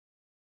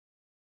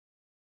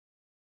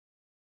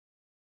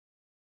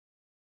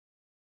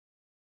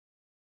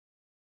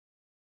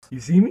You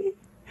see me?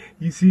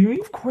 You see me?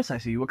 Of course I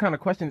see you. What kind of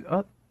question?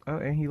 Oh,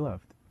 and he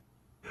left.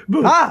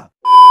 Boo. Ah!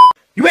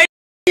 You ready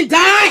to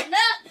die? No,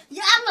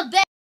 yeah, I'm a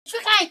bitch. You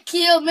can't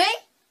kill me.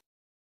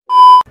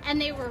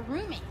 And they were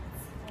roommates.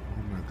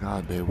 Oh my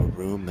god, they were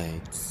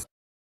roommates.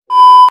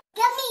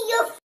 Give me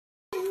your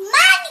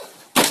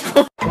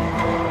money.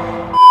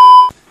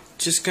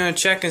 Just gonna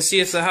check and see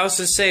if the house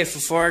is safe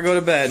before I go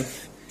to bed.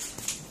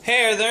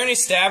 Hey, are there any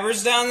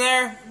stabbers down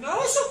there? No,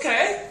 it's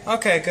okay.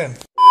 Okay, good.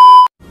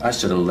 I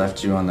should have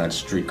left you on that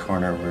street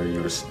corner where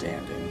you were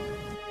standing.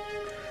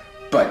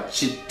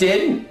 But you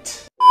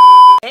didn't.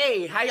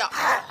 Hey, how y'all?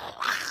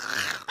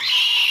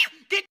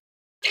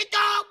 It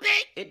don't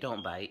bite. It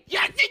don't bite.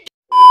 Yes, it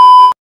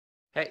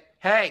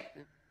Hey.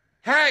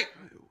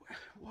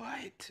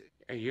 What?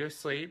 Are you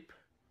asleep?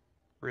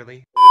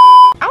 Really?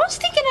 I was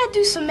thinking I'd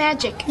do some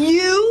magic.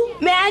 You?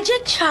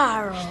 Magic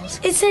Charles.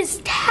 It says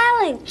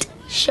talent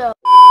show.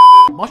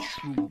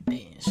 Mushroom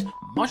dance,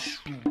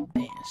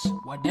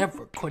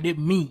 whatever could it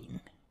mean?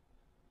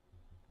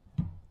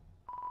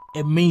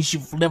 It means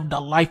you've lived a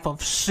life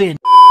of sin.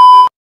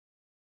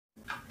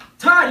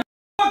 Todd, you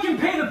fucking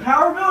pay the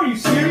power bill? Are you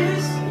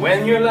serious?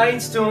 When your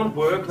lights don't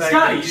work like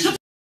Scotty, these. shut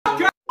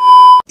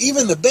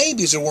Even the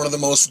babies are one of the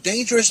most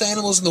dangerous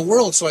animals in the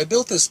world, so I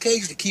built this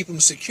cage to keep them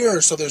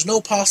secure so there's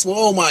no possible—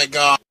 oh my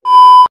god.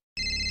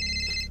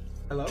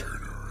 Hello?